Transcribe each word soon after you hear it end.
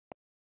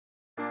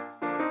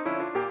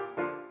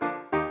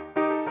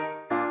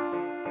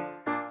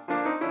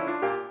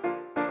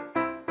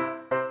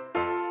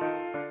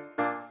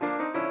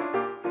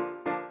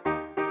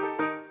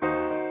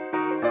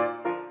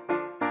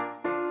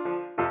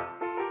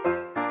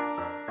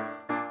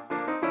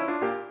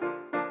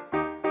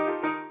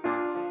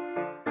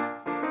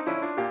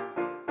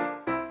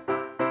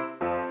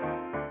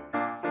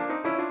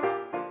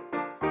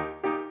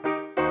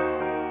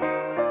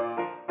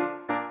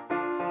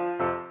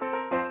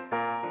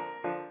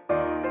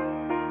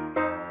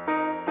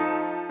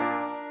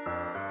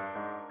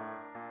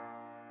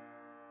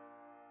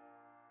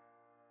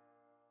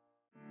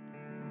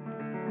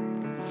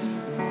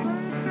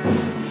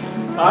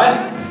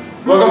Hi,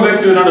 welcome back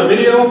to another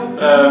video.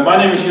 My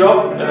name is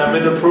Jop and I'm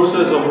in the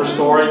process of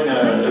restoring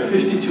a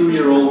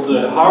 52-year-old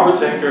harbor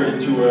tanker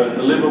into a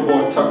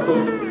liveaboard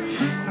tugboat.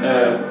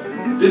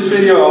 This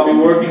video I'll be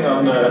working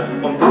on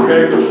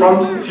preparing the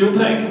front fuel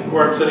tank,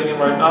 where I'm sitting in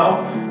right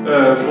now,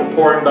 for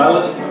pouring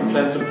ballast. I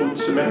plan to put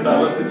cement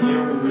ballast in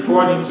here, but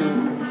before I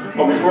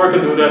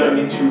can do that, I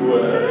need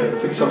to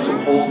fix up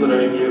some holes that are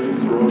in here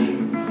from corrosion.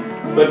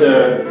 But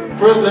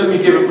first let me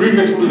give a brief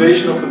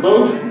explanation of the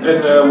boat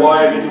and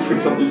why I need to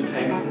fix up this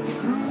tank.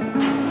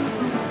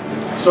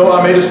 So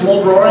I made a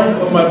small drawing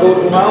of my boat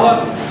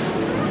Omala.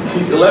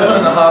 She's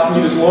 11.5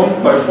 meters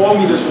long by 4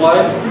 meters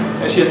wide,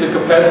 and she had the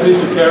capacity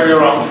to carry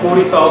around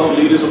 40,000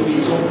 liters of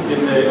diesel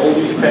in all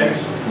these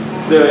tanks.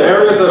 The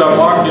areas that are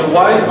marked in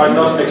white are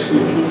not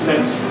actually fuel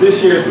tanks.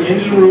 This here is the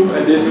engine room,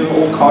 and this is an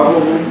old cargo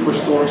room for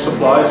storing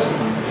supplies.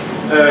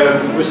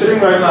 We're sitting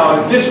right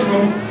now in this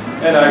room,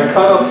 and I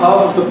cut off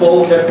half of the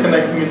bulkhead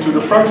connecting it to the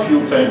front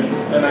fuel tank,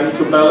 and I need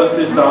to ballast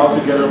this down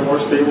to get her more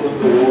stable in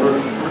the water.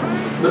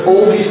 But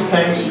all these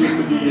tanks used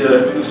to be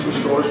used for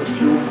storage of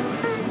fuel.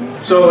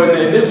 So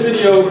in this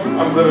video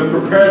I'm going to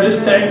prepare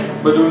this tank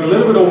by doing a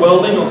little bit of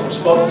welding on some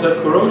spots that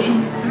have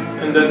corrosion,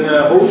 and then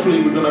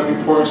hopefully we're going to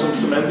be pouring some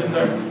cement in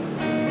there.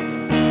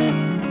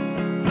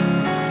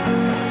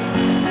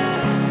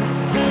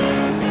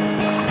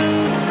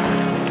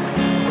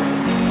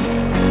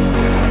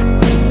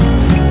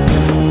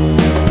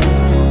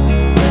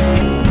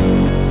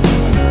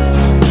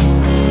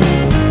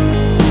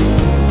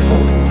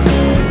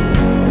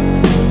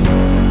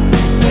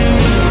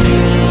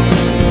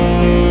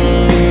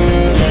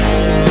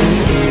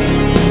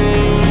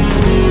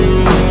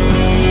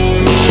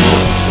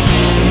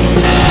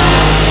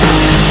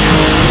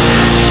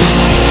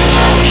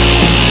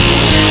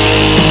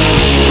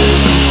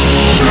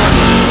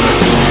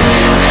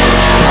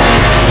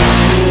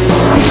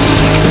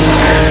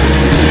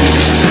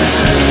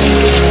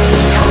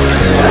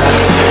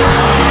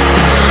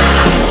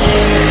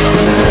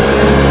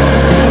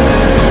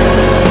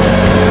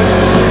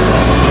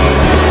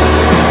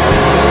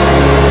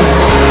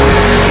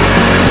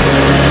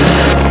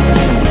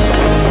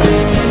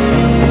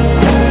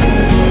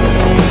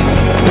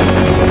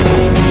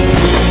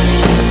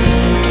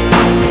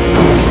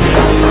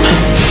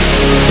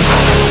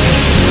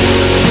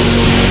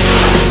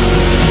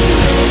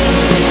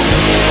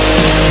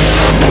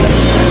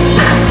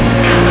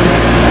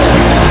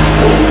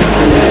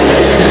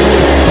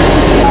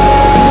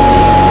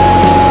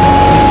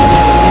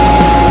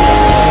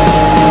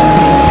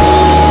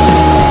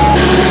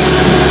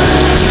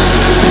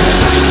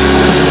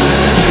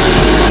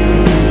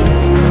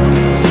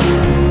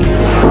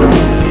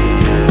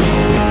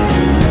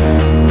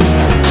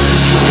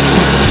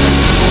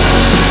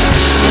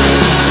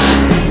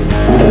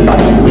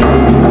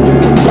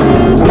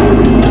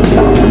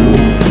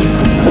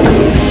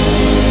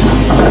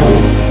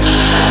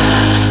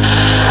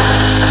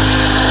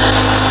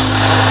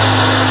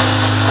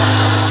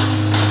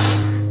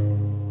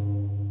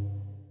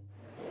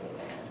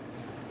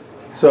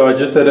 So I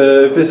just had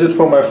a visit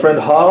from my friend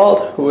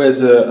Harald, who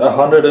has a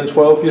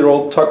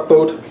 112-year-old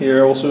tugboat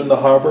here also in the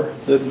harbor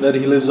that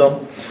he lives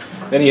on.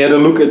 And he had a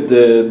look at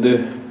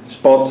the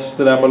spots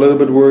that I'm a little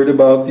bit worried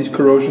about, these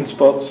corrosion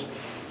spots.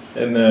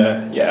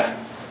 And yeah,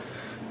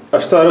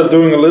 I've started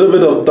doing a little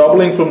bit of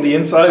doubling from the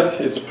inside.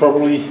 It's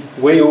probably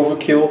way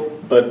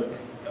overkill, but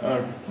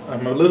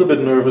I'm a little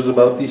bit nervous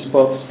about these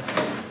spots.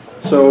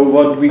 So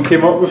what we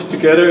came up with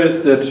together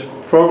is that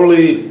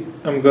probably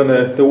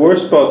the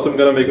worst spots I'm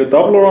gonna make a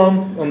doubler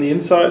on the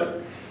inside,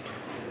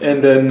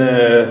 and then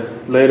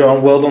later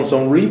on weld on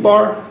some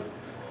rebar,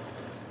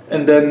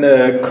 and then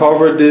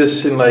cover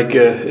this in like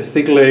a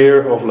thick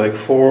layer of like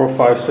 4 or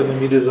 5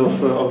 centimeters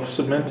of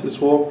cement as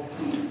well.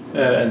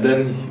 And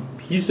then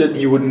he said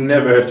you would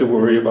never have to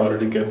worry about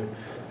it again.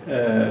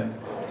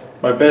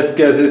 My best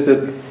guess is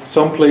that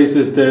some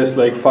places there's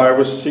like 5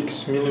 or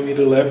 6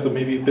 millimeter left, or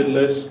maybe a bit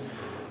less.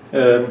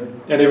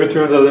 And if it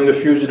turns out in the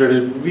future that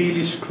it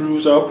really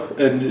screws up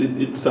and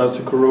it starts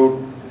to corrode,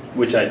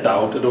 which I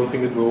doubt, I don't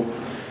think it will,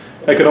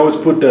 I can always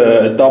put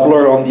a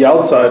doubler on the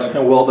outside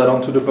and weld that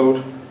onto the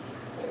boat.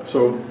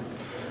 So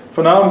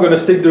for now I'm going to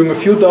stick doing a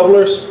few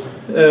doublers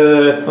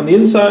on the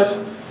inside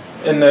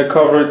and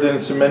cover it in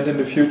cement in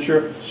the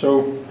future.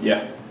 So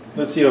yeah,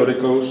 let's see how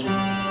that goes.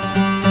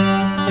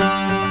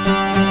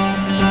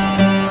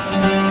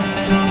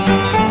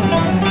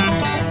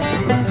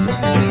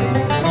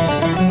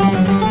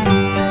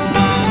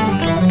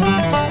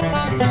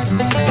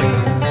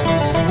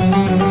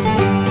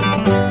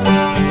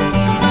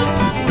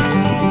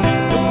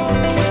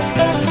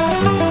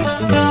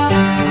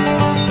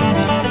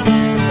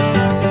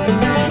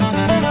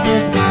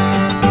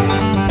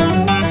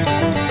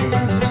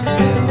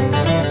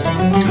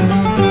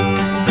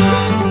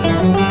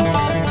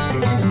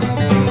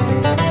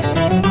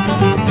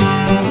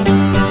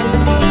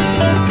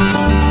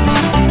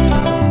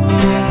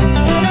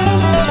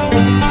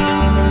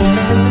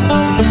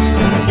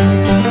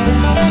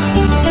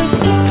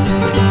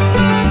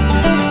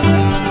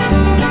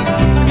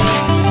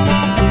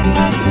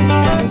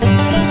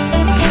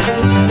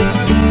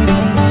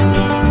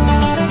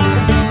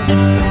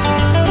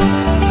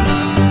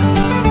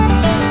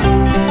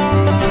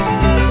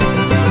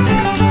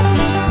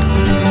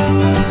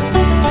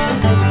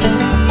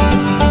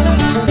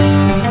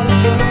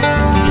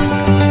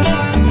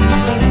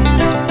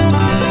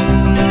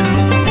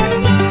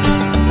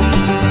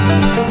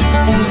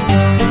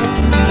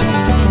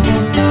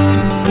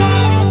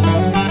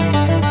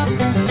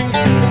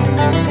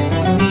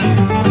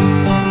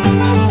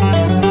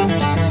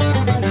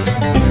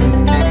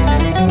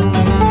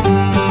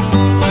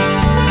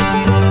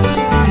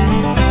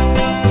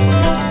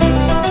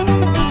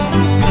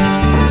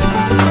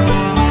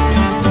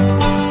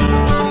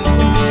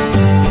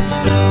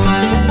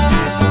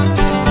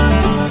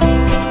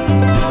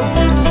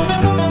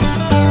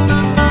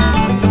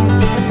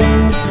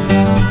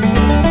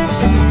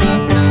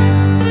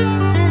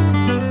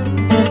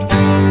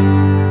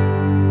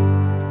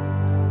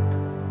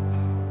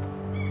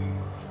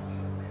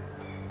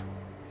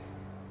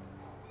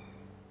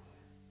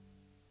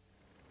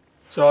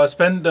 So I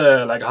spent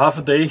like half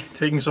a day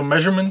taking some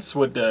measurements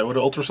with an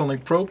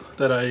ultrasonic probe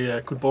that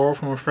I could borrow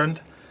from a friend,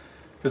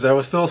 because I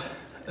was still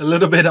a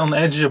little bit on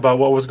edge about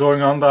what was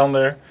going on down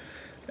there.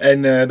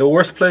 And the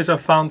worst place I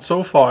found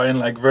so far, in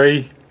like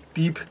very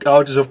deep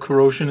gouges of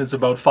corrosion, is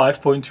about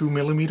 5.2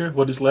 millimeter,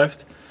 what is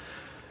left.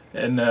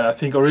 And I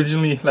think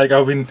originally, like,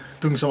 I've been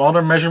doing some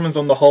other measurements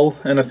on the hull,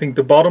 and I think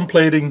the bottom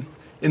plating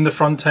in the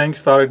front tank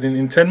started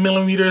in 10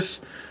 millimeters,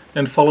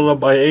 and followed up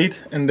by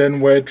 8, and then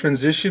where it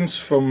transitions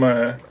from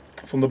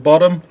the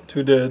bottom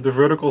to the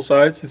vertical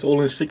sides, it's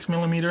only 6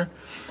 millimeter.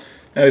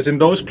 And it's in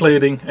those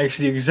plating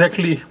actually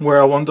exactly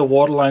where I want the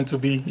waterline to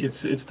be.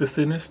 It's the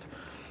thinnest.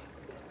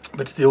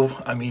 But still,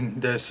 I mean,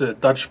 there's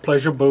Dutch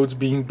pleasure boats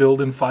being built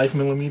in 5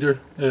 millimeter,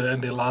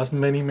 and they last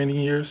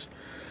many years.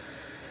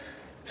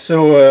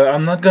 So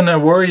I'm not gonna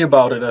worry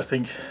about it. I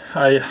think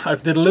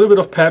I've did a little bit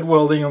of pad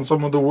welding on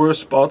some of the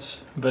worst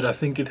spots, but I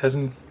think it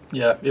hasn't.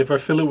 Yeah, if I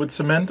fill it with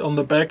cement on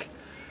the back,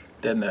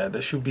 then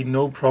there should be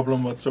no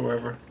problem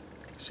whatsoever.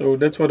 So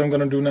that's what I'm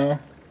gonna do now.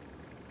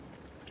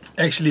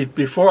 Actually,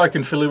 before I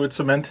can fill it with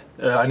cement,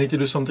 I need to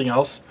do something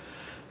else.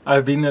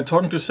 I've been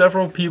talking to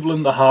several people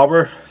in the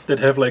harbor that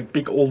have like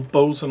big old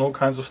boats and all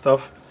kinds of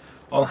stuff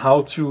on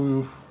how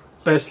to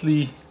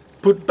bestly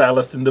put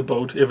ballast in the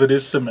boat if it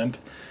is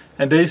cement.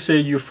 And they say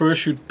you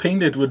first should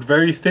paint it with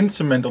very thin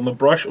cement on the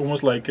brush,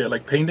 almost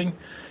like painting.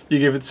 You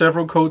give it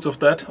several coats of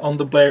that on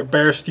the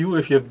bare steel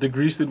if you have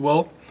degreased it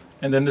well.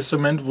 And then the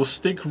cement will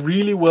stick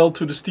really well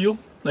to the steel,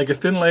 like a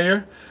thin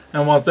layer.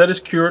 And once that is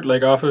cured,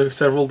 like after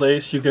several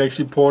days, you can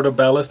actually pour the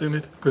ballast in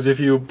it. Because if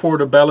you pour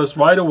the ballast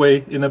right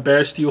away in a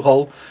bare steel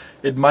hull,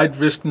 it might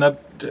risk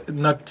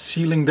not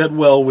sealing that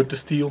well with the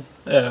steel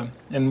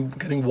and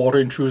getting water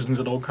intrusions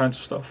and all kinds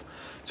of stuff.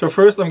 So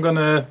first I'm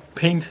gonna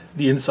paint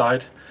the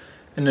inside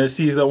and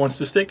see if that wants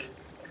to stick.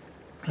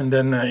 And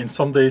then in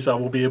some days I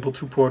will be able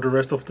to pour the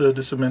rest of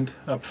the cement.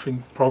 I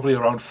think probably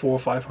around 400 or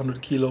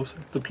 500 kilos,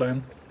 that's the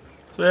plan.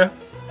 So yeah,